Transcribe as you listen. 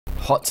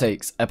Hot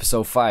Takes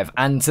episode 5,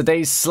 and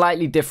today's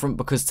slightly different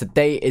because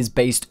today is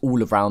based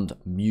all around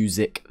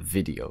music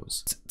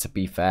videos. To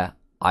be fair,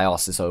 I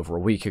asked this over a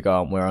week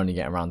ago and we're only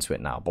getting around to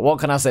it now. But what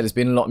can I say? There's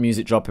been a lot of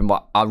music dropping,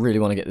 but I really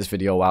want to get this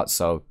video out,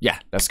 so yeah,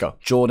 let's go.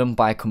 Jordan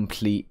by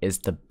Complete is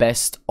the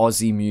best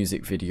Aussie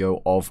music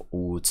video of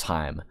all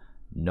time.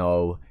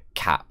 No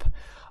cap.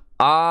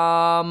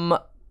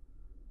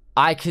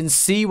 I can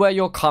see where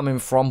you're coming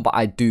from, but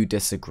I do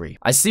disagree.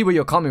 I see where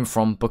you're coming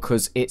from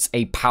because it's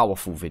a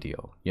powerful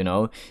video, you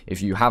know?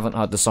 If you haven't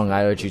heard the song,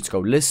 I urge you to go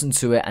listen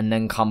to it and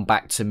then come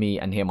back to me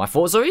and hear my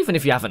thoughts. Or even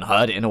if you haven't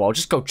heard it in a while,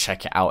 just go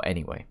check it out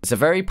anyway. It's a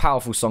very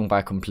powerful song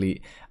by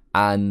Complete,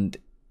 and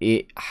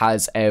it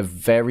has a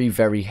very,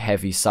 very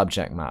heavy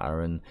subject matter.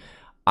 And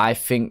I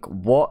think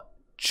what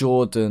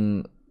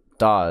Jordan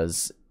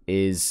does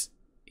is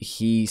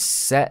he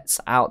sets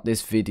out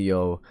this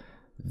video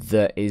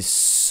that is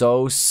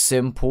so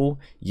simple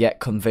yet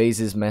conveys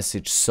his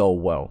message so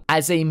well.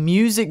 As a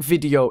music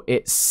video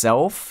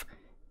itself,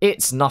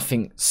 it's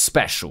nothing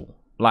special.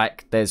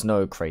 Like, there's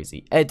no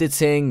crazy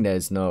editing,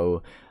 there's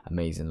no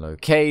amazing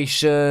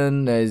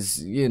location,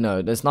 there's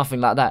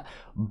nothing like that,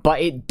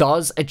 but it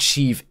does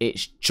achieve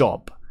its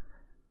job.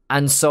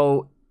 And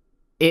so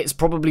it's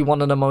probably one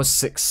of the most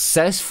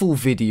successful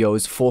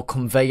videos for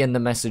conveying the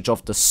message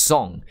of the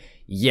song.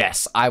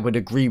 Yes, I would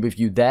agree with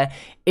you there.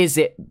 Is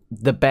it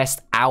the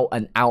best out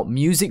and out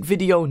music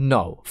video?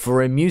 No.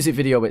 For a music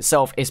video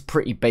itself, it's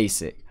pretty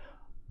basic.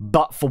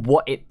 But for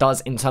what it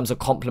does in terms of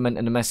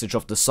complementing the message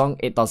of the song,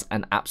 it does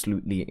an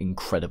absolutely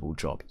incredible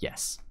job,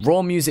 yes.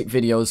 Raw music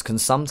videos can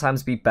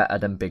sometimes be better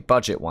than big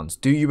budget ones.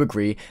 Do you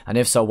agree? And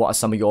if so, what are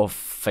some of your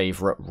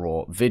favorite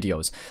raw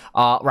videos?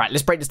 Right,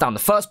 let's break this down. The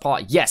first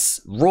part,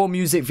 yes, raw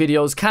music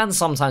videos can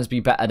sometimes be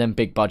better than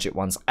big budget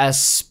ones,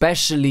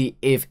 especially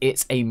if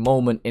it's a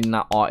moment in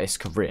that artist's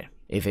career.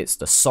 If it's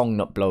the song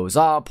that blows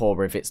up,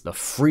 or if it's the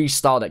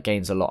freestyle that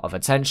gains a lot of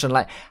attention.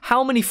 Like,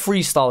 how many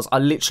freestyles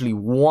are literally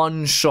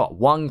one shot,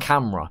 one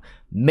camera,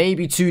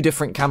 maybe two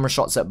different camera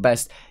shots at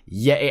best,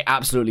 yet it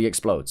absolutely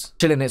explodes?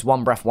 Chillin' It's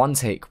One Breath, One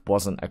Take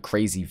wasn't a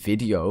crazy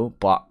video,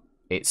 but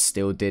it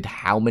still did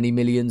how many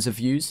millions of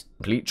views?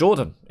 Complete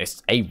Jordan,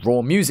 it's a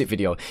raw music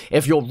video.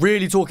 If you're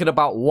really talking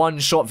about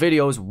one-shot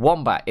videos,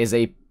 Wombat is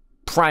a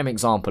prime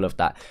example of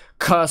that.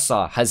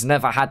 Cursor has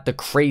never had the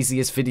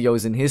craziest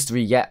videos in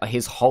history, yet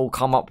his whole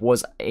come up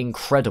was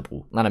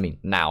incredible. And I mean,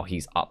 now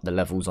he's up the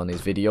levels on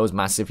his videos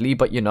massively,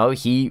 but you know,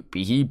 he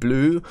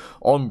blew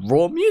on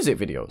raw music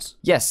videos.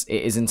 Yes, it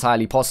is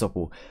entirely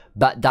possible,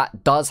 but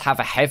that does have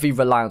a heavy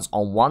reliance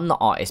on one, the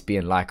artist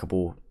being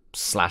likable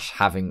 /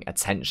 having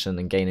attention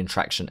and gaining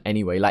traction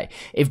anyway. Like,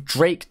 if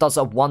Drake does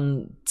a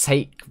one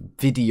take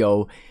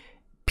video,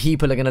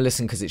 people are gonna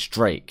listen because it's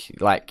Drake.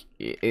 Like,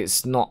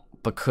 it's not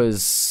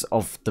because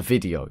of the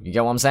video, you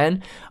get what I'm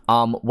saying?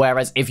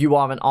 Whereas if you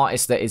are an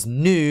artist that is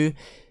new,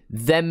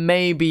 then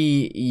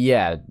maybe,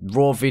 yeah,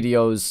 raw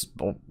videos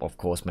of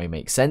course may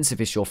make sense if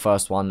it's your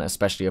first one,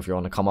 especially if you're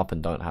on a come up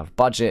and don't have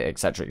budget,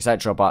 etc,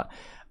 etc. But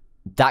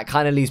that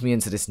kind of leads me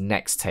into this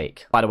next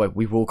take. By the way,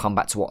 we will come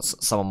back to what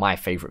some of my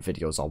favorite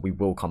videos are. We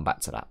will come back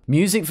to that.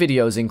 Music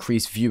videos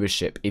increase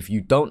viewership. If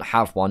you don't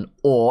have one,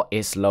 or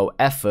it's low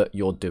effort,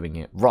 you're doing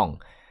it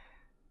wrong.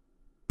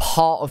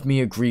 Part of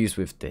me agrees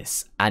with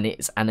this, and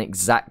it's an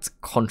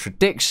exact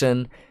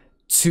contradiction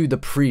to the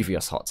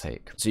previous hot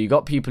take. So you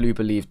got people who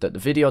believe that the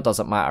video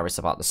doesn't matter, it's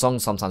about the song.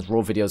 Sometimes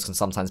raw videos can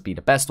sometimes be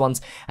the best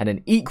ones, and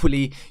then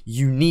equally,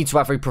 you need to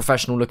have a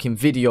professional looking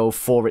video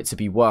for it to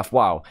be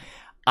worthwhile.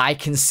 I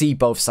can see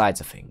both sides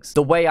of things.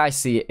 The way I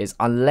see it is,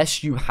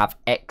 unless you have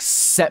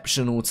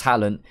exceptional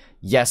talent,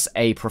 yes,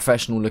 a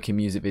professional looking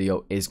music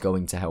video is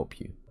going to help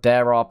you.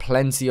 There are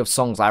plenty of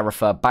songs I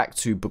refer back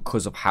to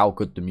because of how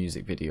good the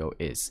music video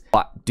is.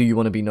 But do you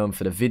want to be known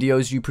for the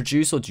videos you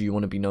produce, or do you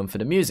want to be known for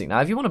the music? Now,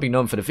 if you want to be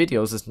known for the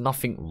videos, there's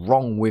nothing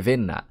wrong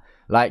within that.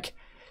 Like,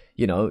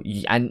 you know,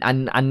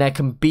 and there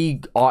can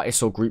be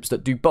artists or groups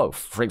that do both.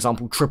 For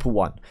example, Triple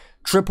One.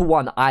 Triple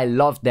One, I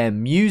love their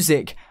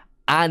music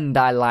and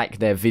I like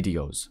their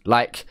videos.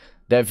 Like,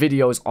 their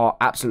videos are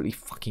absolutely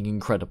fucking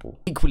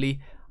incredible.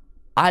 Equally,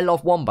 I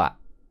love Wombat.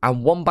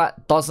 And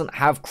Wombat doesn't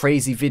have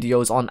crazy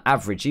videos on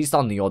average. He's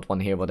done the odd one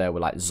here or there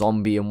with like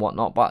Zombie and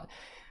whatnot, but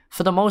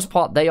for the most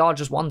part, they are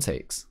just one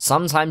takes.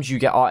 Sometimes you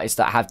get artists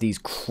that have these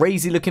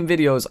crazy looking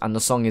videos and the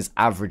song is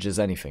average as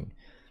anything.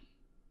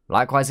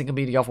 Likewise, it can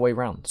be the other way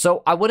around.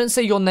 So I wouldn't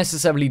say you're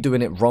necessarily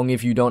doing it wrong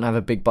if you don't have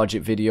a big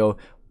budget video,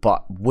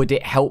 but would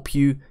it help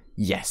you?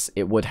 Yes,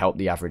 it would help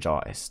the average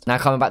artist. Now,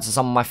 coming back to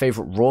some of my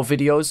favorite raw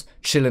videos,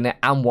 Chillin' It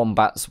and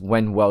Wombat's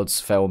When Worlds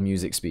Fail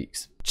Music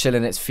Speaks.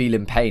 Chillin' It's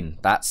Feeling Pain.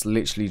 That's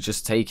literally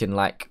just taking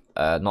like,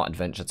 not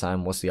Adventure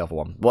Time, what's the other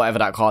one? Whatever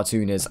that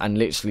cartoon is, and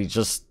literally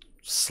just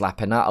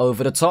slapping that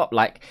over the top.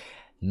 Like,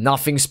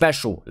 nothing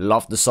special.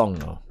 Love the song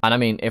though. And I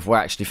mean, if we're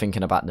actually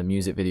thinking about the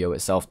music video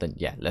itself, then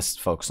yeah, let's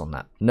focus on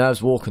that.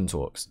 Nerves Walk and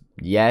Talks.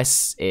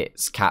 Yes,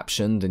 it's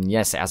captioned, and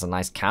yes, it has a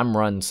nice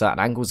camera and certain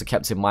angles are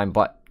kept in mind,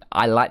 but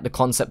I like the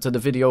concept of the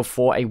video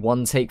for a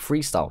one-take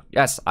freestyle.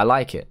 Yes, I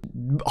like it.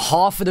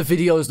 Half of the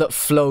videos that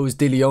Flows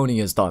DeLeone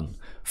has done.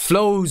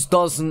 Flows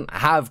doesn't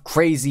have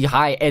crazy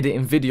high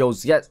editing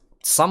videos, yet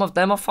some of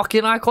them are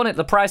fucking iconic.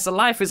 The Price of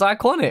Life is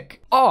iconic.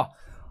 Oh,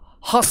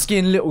 Husky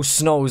and Little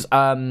Snow's,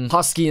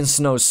 Husky and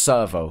Snow's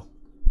Servo.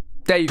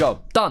 There you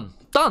go. Done.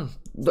 Done.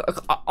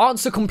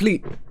 Answer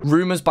complete.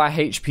 Rumors by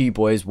HP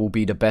Boys will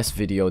be the best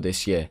video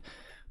this year.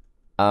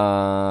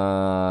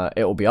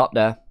 It will be up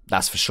there.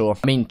 That's for sure.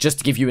 I mean, just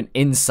to give you an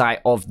insight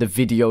of the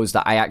videos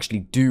that I actually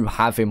do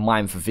have in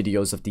mind for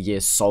videos of the year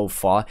so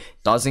far,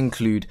 does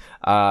include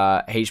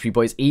HP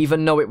Boys.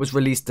 Even though it was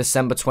released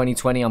December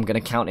 2020, I'm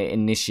going to count it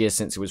in this year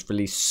since it was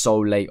released so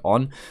late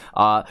on.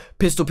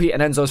 Pistol Pete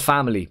and Enzo's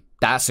Family.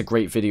 That's a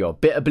great video.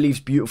 Bitter Beliefs,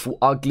 Beautiful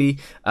Ugly,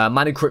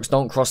 Manny Crooks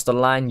Don't Cross the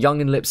Line,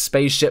 Young and Lips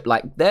Spaceship.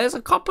 Like, there's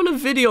a couple of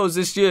videos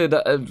this year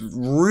that have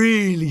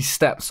really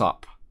stepped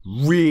up.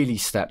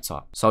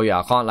 So yeah,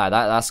 I can't lie,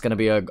 that's gonna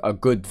be a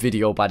good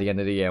video by the end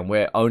of the year, and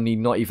we're only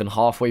not even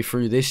halfway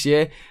through this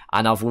year,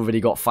 and I've already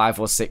got 5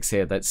 or 6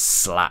 here that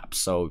slap.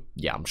 So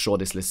yeah, I'm sure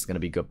this list is gonna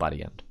be good by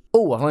the end.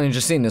 Oh, I've only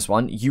just seen this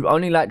one. You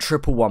only like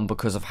 111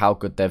 because of how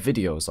good their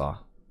videos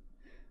are.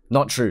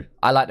 Not true.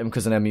 I like them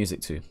because of their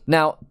music too.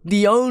 Now,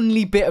 the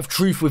only bit of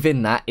truth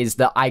within that is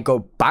that I go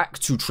back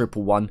to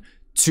 111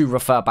 to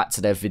refer back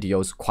to their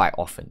videos quite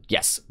often.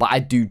 Yes, but I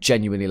do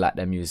genuinely like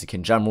their music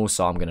in general,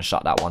 so I'm going to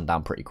shut that one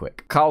down pretty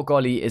quick. Kyle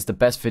Golly is the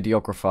best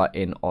videographer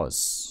in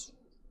Oz.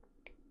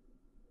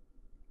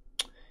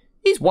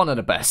 He's one of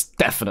the best,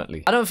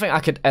 definitely. I don't think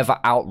I could ever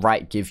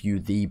outright give you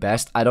the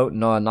best. I don't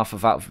know enough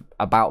about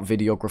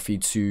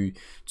videography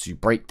to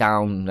break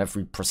down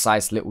every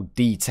precise little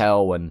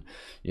detail and,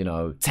 you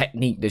know,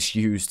 technique that's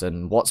used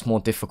and what's more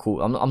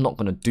difficult. I'm not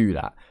going to do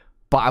that.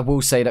 But I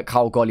will say that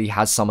Kyle Golly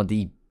has some of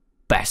the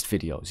best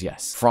videos,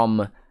 yes.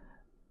 From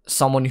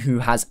someone who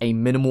has a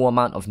minimal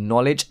amount of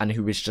knowledge and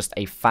who is just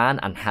a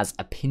fan and has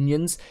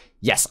opinions,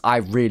 yes, I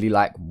really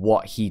like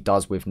what he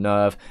does with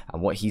Nerve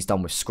and what he's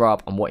done with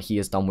Scrub and what he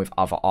has done with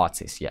other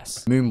artists,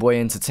 yes. Moonboy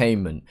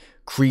Entertainment,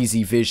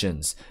 Creasy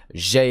Visions,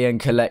 JN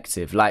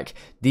Collective, like,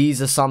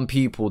 these are some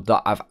people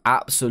that I've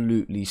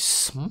absolutely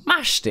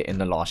smashed it in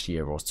the last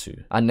year or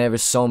two. And there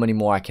is so many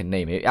more I can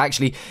name.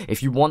 Actually,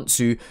 if you want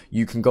to,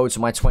 you can go to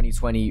my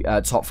 2020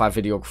 top 5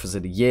 videographers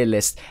of the year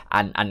list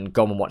and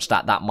go and watch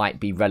that. That might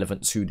be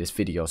relevant to this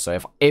video. So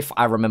if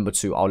I remember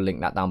to, I'll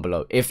link that down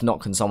below. If not,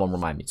 can someone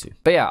remind me to?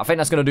 But yeah, I think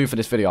that's going to do for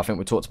this video. I think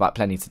we talked about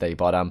plenty today.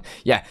 But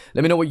yeah,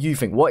 let me know what you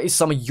think. What is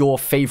some of your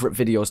favorite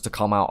videos to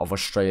come out of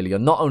Australia?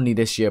 Not only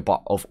this year,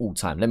 but of all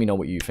time. Let me know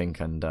what you think.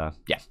 And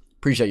yeah,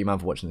 appreciate you, man,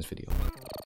 for watching this video.